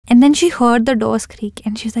And then she heard the doors creak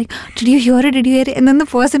and she's like, did you hear it? Did you hear it? And then the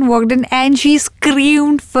person walked in and she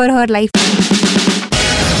screamed for her life.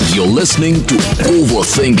 You're listening to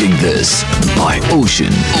Overthinking This by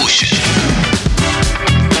Ocean.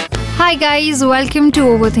 Hi guys, welcome to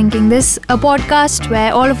Overthinking This, a podcast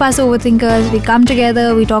where all of us overthinkers, we come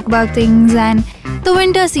together, we talk about things, and the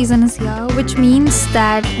winter season is here, which means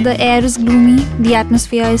that the air is gloomy, the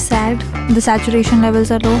atmosphere is sad, the saturation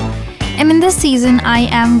levels are low. And in this season, I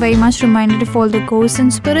am very much reminded of all the ghosts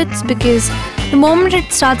and spirits, because the moment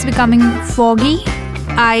it starts becoming foggy,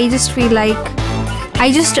 I just feel like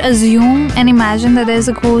I just assume and imagine that there's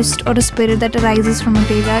a ghost or a spirit that arises from a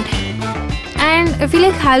graveyard. And I feel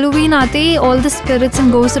like Halloween aate, all the spirits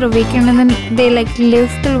and ghosts are awakened and then they like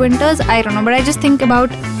live till winters. I don't know, but I just think about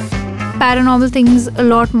paranormal things a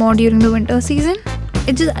lot more during the winter season.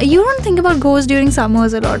 You don't think about ghosts during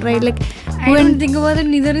summers a lot, right? Like I don't think about it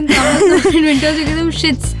neither in summers nor in winters because I'm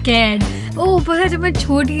shit scared. Oh, but जब मैं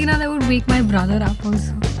छोटी थी ना, I would wake my brother up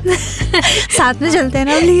also. साथ में चलते हैं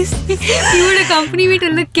ना, please. He would accompany me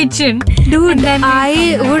till the kitchen. Dude,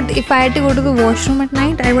 I would, if I had to go to the washroom at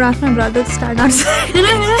night, I would ask my brother to stand outside.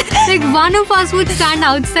 Like one of us would stand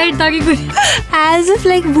outside ताकि कुछ as if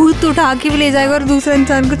like भूत उठा के भी ले जाएगा और दूसरा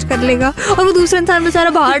इंसान कुछ कर लेगा और वो दूसरा इंसान बेचारा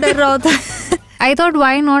बाहर डर रहा होता है. I thought,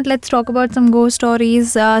 why not? Let's talk about some ghost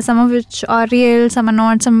stories, some of which are real, some are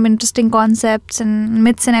not, some interesting concepts and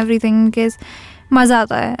myths and everything, because मज़ा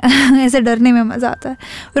आता है. ऐसे डरने में मज़ा आता है.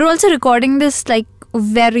 We're also recording this like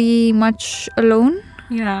very much alone.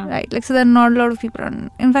 Yeah. Right. Like, so there are not a lot of people around.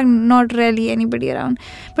 In fact, not really anybody around.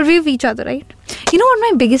 But we have each other, right? You know what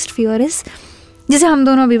my biggest fear is? जैसे हम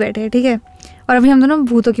दोनों अभी बैठे हैं, ठीक है? और अभी हम दोनों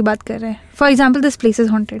भूतों की बात कर रहे हैं. For example, this place is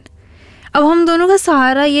haunted. अब हम दोनों का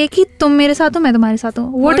सहारा ये कि तुम मेरे साथ हो, मैं तुम्हारे साथ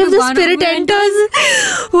हूँ. What if the spirit enters?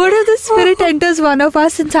 What if the spirit enters one of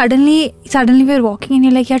us and suddenly we're walking and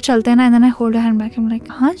you're like, यार चलते हैं ना, and then I hold your hand back. I'm like,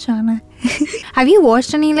 कहाँ जाना है? Have you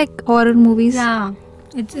watched any like horror movies? Yeah,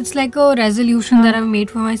 it's like a resolution that I've made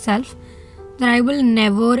for myself that I will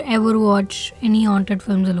never ever watch any haunted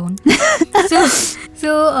films alone.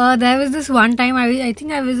 So there was this one time I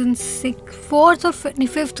think I was in 4th or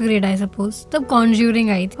 5th grade, I suppose. The Conjuring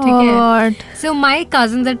आई थी, ठीक है? God. So my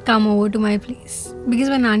cousins had come over to my place because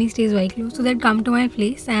my nanny stays very close. So they'd come to my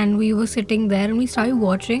place and we were sitting there and we started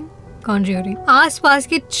watching Conjuring. आस-पास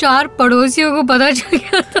के 4 पड़ोसियों को पता चल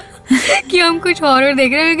गया था कि हम कुछ हॉरर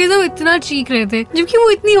देख रहे हैं क्योंकि सब इतना चीख रहे थे जबकि वो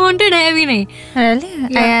इतनी हॉन्टेड है भी नहीं. Really?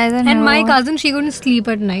 Yeah. And my cousin, she couldn't sleep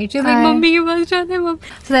at night. She was like, mummy के पास जाते हैं mummy.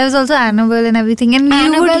 So there was also Annabelle and everything, and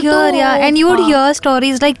you would hear, and you would hear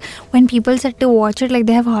stories like when people said to watch it, like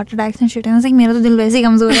they have heart attacks and shit. And I was like, मेरा तो दिल वैसे ही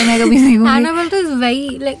कमजोर है, मैं कभी नहीं देखूंगी. Annabelle is very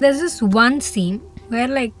like there's this one scene where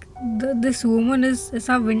like this woman is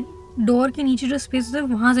ऐसा door के नीचे जो space है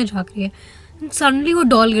वहाँ से झाँक रही है. And suddenly वो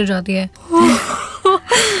doll गिर जाती है.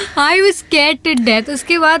 I was scared to death.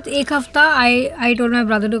 उसके बाद एक हफ्ता I told my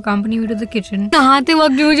brother to accompany me to the kitchen. नहाते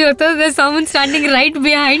वक्त मुझे होता है there's someone standing right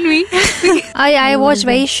behind me. I watch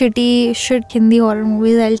very shit Hindi horror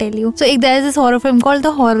movies, I'll tell you. So there's this horror film called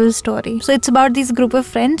The Horror Story. So it's about this group of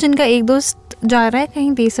friends जिनका एक दोस्त जा रहा है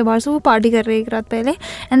कहीं देश से बाहर, से वो पार्टी कर रहे हैं एक रात पहले,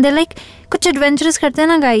 एंड दे लाइक कुछ एडवेंचरस करते हैं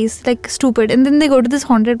ना guys, like stupid, and then they go to this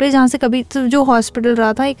haunted place जहाँ से कभी जो हॉस्पिटल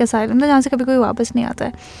रहा था, एक असाइलम था जहाँ से कभी कोई वापस नहीं आता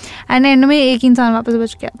है, एंड एंड में एक इंसान वापस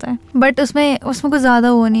बच के आता है. बट उसमें कुछ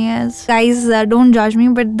ज़्यादा वो नहीं है. गाइस डोंट जज me,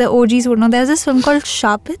 but the OGs would know. There is this film called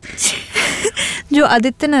Shapit जो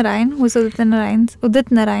Udit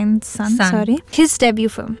Narayan son, sorry, his debut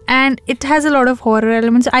film, and it has a lot of horror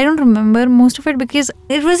elements. I don't remember most of it because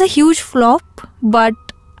it was a huge flop, but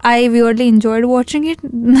I weirdly enjoyed watching it.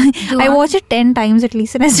 I watched it 10 times at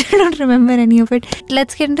least and I still don't remember any of it.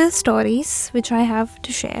 Let's get into the stories which I have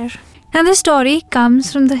to share. Now this story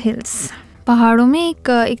comes from the hills. पहाड़ों में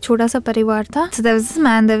एक छोटा सा परिवार था. So there was this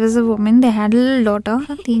man, there was a woman, they had a little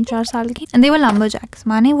daughter 3-4 साल की, and they were lumberjacks.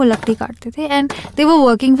 माने वो लकड़ी काटते थे, and they were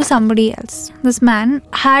working for somebody else. This man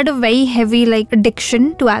had a very heavy like addiction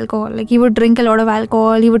to alcohol. Like he would drink a lot of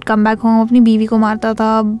alcohol. He would come back home, अपनी बीवी को मारता था,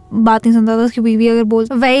 बात नहीं सुनता था. उसकी बीवी अगर बोल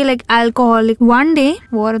very like alcoholic. One day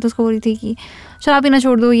वो औरत उसको बोली थी कि शराब पीना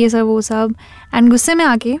छोड़ दो, ये सब वो सब, and गुस्से में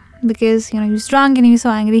आके, because you know he was drunk and he was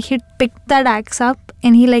so angry, he picked that axe up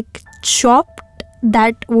and he like chopped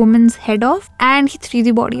that woman's head off and he threw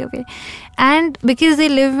the body away. And because they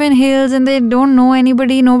live in hills and they don't know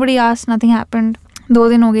anybody, nobody asked, nothing happened. 2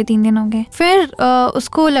 दिन हो गए, 3 दिन हो गए. फिर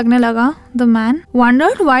उसको लगने लगा, the man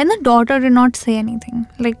wondered why the daughter did not say anything.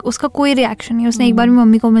 Like उसका कोई रिएक्शन नहीं, उसने एक बार भी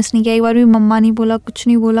मम्मी को मिस नहीं किया, एक बार भी मम्मा नहीं बोला, कुछ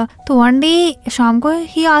नहीं बोला. तो वन डे शाम को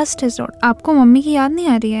he asked his daughter, आपको मम्मी की याद नहीं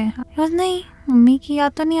आ रही है? नहीं, मम्मी की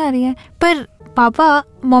याद तो नहीं आ रही है. पर पापा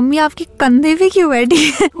मम्मी आपके कंधे पे क्यों बैठी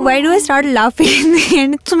है? Why do I start laughing in the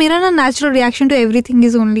end? So मेरा ना natural reaction to everything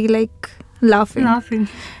is only like laughing.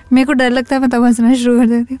 मेरे को डर लगता है, मैं तब हंसना शुरू कर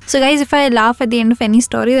देती हूँ. So guys, if I laugh at the end of any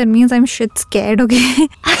story, that means I'm shit scared, okay?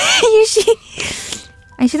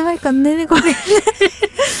 Ayushi तुम्हारे कंधे में कोई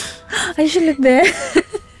Ayushi look there.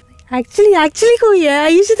 Actually कोई है.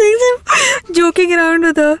 Ayushi thinks I'm joking around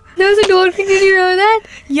with her. There was a door. Did you know that?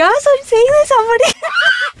 Yeah, so I'm saying there's somebody.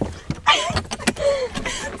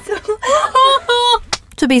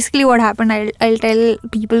 So basically what happened, I'll tell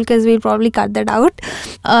people because we'll probably cut that out.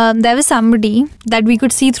 There was somebody that we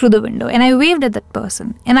could see through the window and I waved at that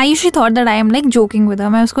person. And I usually thought that I am like joking with her.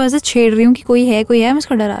 मैं उसको ऐसे छेड़ रही हूँ कि कोई है मैं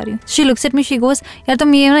उसको डरा रही हूँ. She looks at me, she goes, यार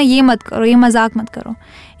तुम ये मत करो, ये मजाक मत करो.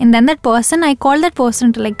 And then that person, I called that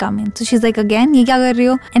person to like come in. So she's like, again, ये क्या कर रही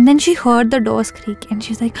हो? And then she heard the door creak and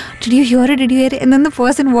she's like, did you hear it? And then the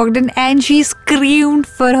person walked in and she screamed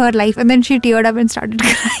for her life. And then she teared up and started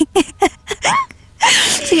crying.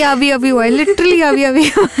 See, abhi हुआ, literally abhi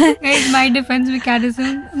हुआ. It's my defense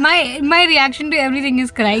mechanism. My reaction to everything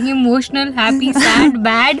is crying. Emotional, happy, sad,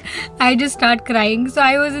 bad. I just start crying. So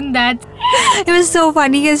I was in that. It was so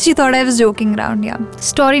funny because she thought I was joking around. Yeah.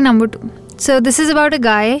 Story number 2. So this is about a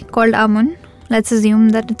guy called Amun. Let's assume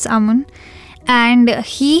that it's Amun. And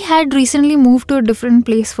he had recently moved to a different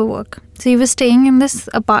place for work. So he was staying in this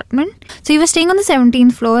apartment. So he was staying on the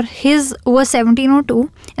 17th floor. His was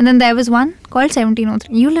 1702. And then there was one called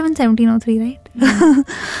 1703. You live in 1703, right? Mm-hmm.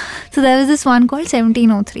 So there was this one called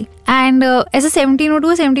 1703. And as a 1702 or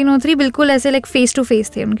 1703, बिल्कुल ऐसे like face to face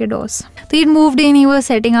थे उनके doors. So he moved in, he was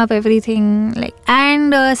setting up everything. Like,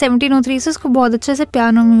 and 1703 से उसको बहुत अच्छे से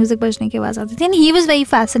piano music बजने की आवाज़ आती थी. And he was very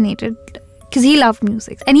fascinated. Because he loved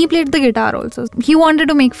music. And he played the guitar also. He wanted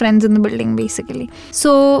to make friends in the building basically.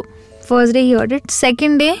 So first day he heard it.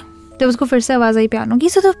 Second day, जब उसको फिर से आवाज़ आई piano की,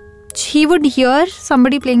 so he would hear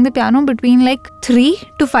somebody playing the piano between like 3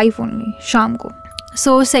 to 5 only, शाम को.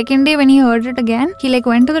 So second day when he heard it again, he like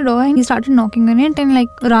went to the door and he started knocking on it and like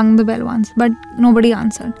rang the bell once, but nobody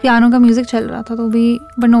answered. Piano का music चल रहा था तो भी,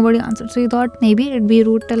 but nobody answered. So he thought maybe it'd be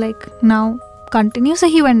rude to like now continue. So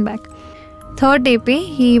he went back. Third day pe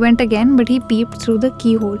he went again, but he peeped through the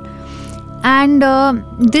keyhole, and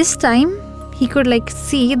this time he could like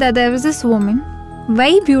see that there was this woman,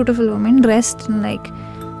 very beautiful woman, dressed in like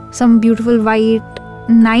some beautiful white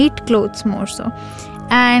night clothes more so,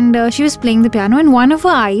 and she was playing the piano and one of her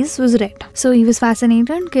eyes was red. So he was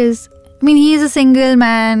fascinated because I mean he is a single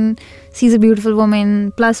man, sees a beautiful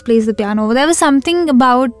woman, plus plays the piano. There was something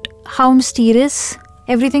about how mysterious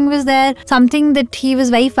everything was there, something that he was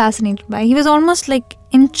very fascinated by. He was almost like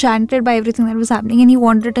enchanted by everything that was happening and he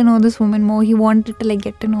wanted to know this woman more. He wanted to like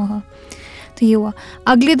get to know her. So ये हुआ.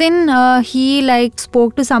 अगले दिन he like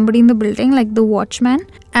spoke to somebody in the building, like the watchman,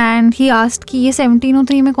 and he asked कि ये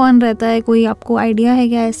 1703 में कौन रहता है, कोई आपको idea है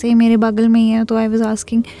क्या? ऐसे मेरे बगल में ही है. तो I was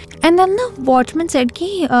asking, and then the watchman said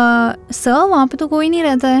कि sir वहाँ पे तो कोई नहीं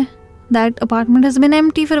रहता है. That apartment has been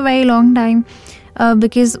empty for a very long time.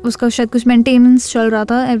 Because उसका शायद कुछ मेंटेनेंस चल रहा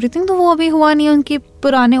था everything, तो वो अभी हुआ नहीं. उनके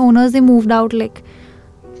पुराने owners they moved out like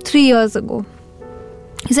 3 years ago.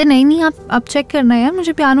 He said नहीं आप चेक करना यार,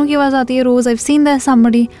 मुझे पियानो की आवाज़ आती है रोज़. I've seen there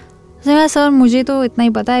somebody. So sir मुझे तो इतना ही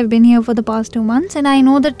पता है. I've been here for the past 2 months and I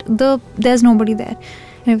know that there's nobody there.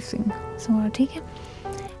 Everything. So ठीक है.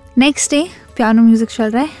 Next day piano music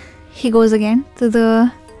चल रहा है. He goes again to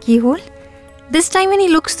the keyhole. This time when he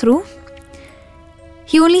looks through,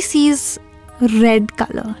 he only sees red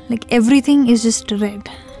color, like everything is just red.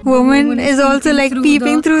 Woman is also like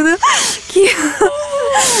peeping through the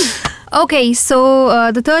Okay, so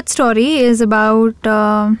the third story is about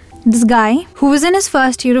this guy who was in his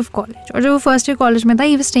first year of college. और जब वो first year college में था,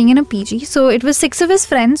 he was staying in a PG. So it was 6 of his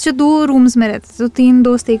friends जो 2 rooms में रहते थे. तो 3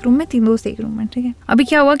 दोस्त एक रूम में, 3 दोस्त एक रूम में. ठीक है. अभी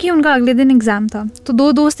क्या हुआ कि उनका अगले दिन एग्जाम था. तो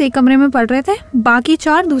 2 दोस्त एक कमरे में पढ़ रहे थे, बाकी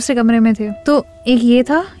 4 दूसरे कमरे में थे. तो एक ये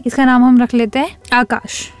था, इसका नाम हम रख लेते हैं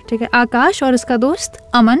आकाश. ठीक है. आकाश और उसका दोस्त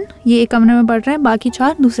अमन, ये एक कमरे में पढ़ रहे हैं, बाकी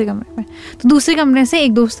 4 दूसरे कमरे में. तो दूसरे कमरे से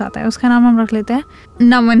एक दोस्त आता है, उसका नाम हम रख लेते हैं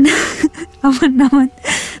नमन.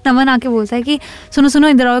 नमन आके बोलता है कि सुनो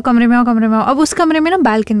इधर आओ, कमरे में आओ. अब उस कमरे में ना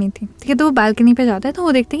बालकनी थी. ठीक है. तो वो बालकनी पे जाता है तो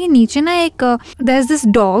वो देखते हैं कि नीचे ना एक there is this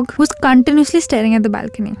dog who is continuously staring at the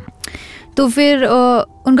balcony. तो फिर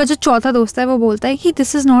उनका जो चौथा दोस्त है वो बोलता है कि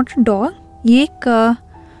this is not a dog, ये एक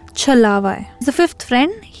छलावा है. The fifth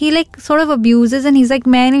friend, he like sort of abuses and he's like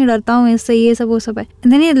मैं नहीं डरता हूँ इससे, ये सब वो सब है.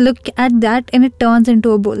 And then you look at that and it turns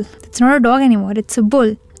into a bull. It's not a dog anymore, it's a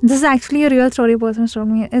bull. This is actually a real story person told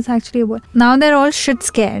me. It's actually a bull. Now they're all shit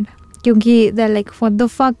scared. Kyunki they're like, what the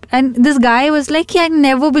fuck? And this guy was like, I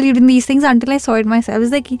never believed in these things until I saw it myself.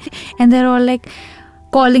 It's like, and they're all like,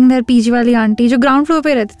 calling their PG वाली aunty जो ground floor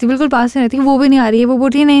पे रहती थी, बिल्कुल पास में रहती, वो भी नहीं आ रही है. वो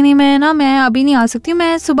बोलती है नहीं मैं अभी नहीं आ सकती हूँ,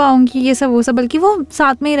 मैं सुबह आऊँगी, ये सब वो सब, बल्कि वो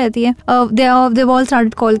साथ में ही रहती है. They all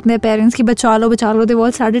started calling their parents कि बचा लो. They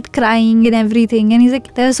all started crying and everything, and he's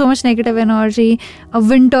like there was so much negative energy.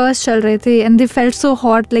 Winters चल रहे थे and they felt so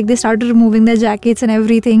hot, like they started removing their jackets and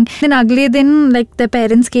everything. Then अगले दिन like their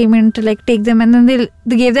parents came in to like take them, and then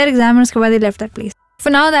they gave their exam and उसके बाद they left that place. For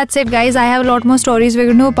now that's it guys. I have a lot more stories. We're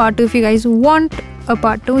going to do a part 2 if you guys want a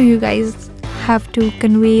part 2. You guys have to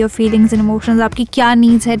convey your feelings and emotions. आपकी क्या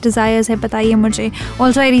needs है, desires है, बताइए मुझे.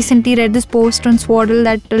 Also I recently read this post on Swaddle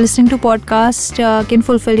that listening to podcast can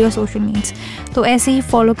fulfill your social needs. तो ऐसे ही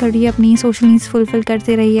follow करिए, अपनी social needs fulfill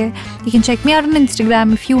करते रहिए. You can check me out on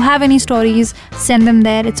Instagram. If you have any stories, send them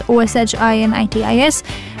there. It's OSHINITIS.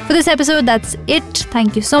 For this episode, that's it.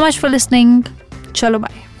 Thank you so much for listening. Chalo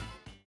bye.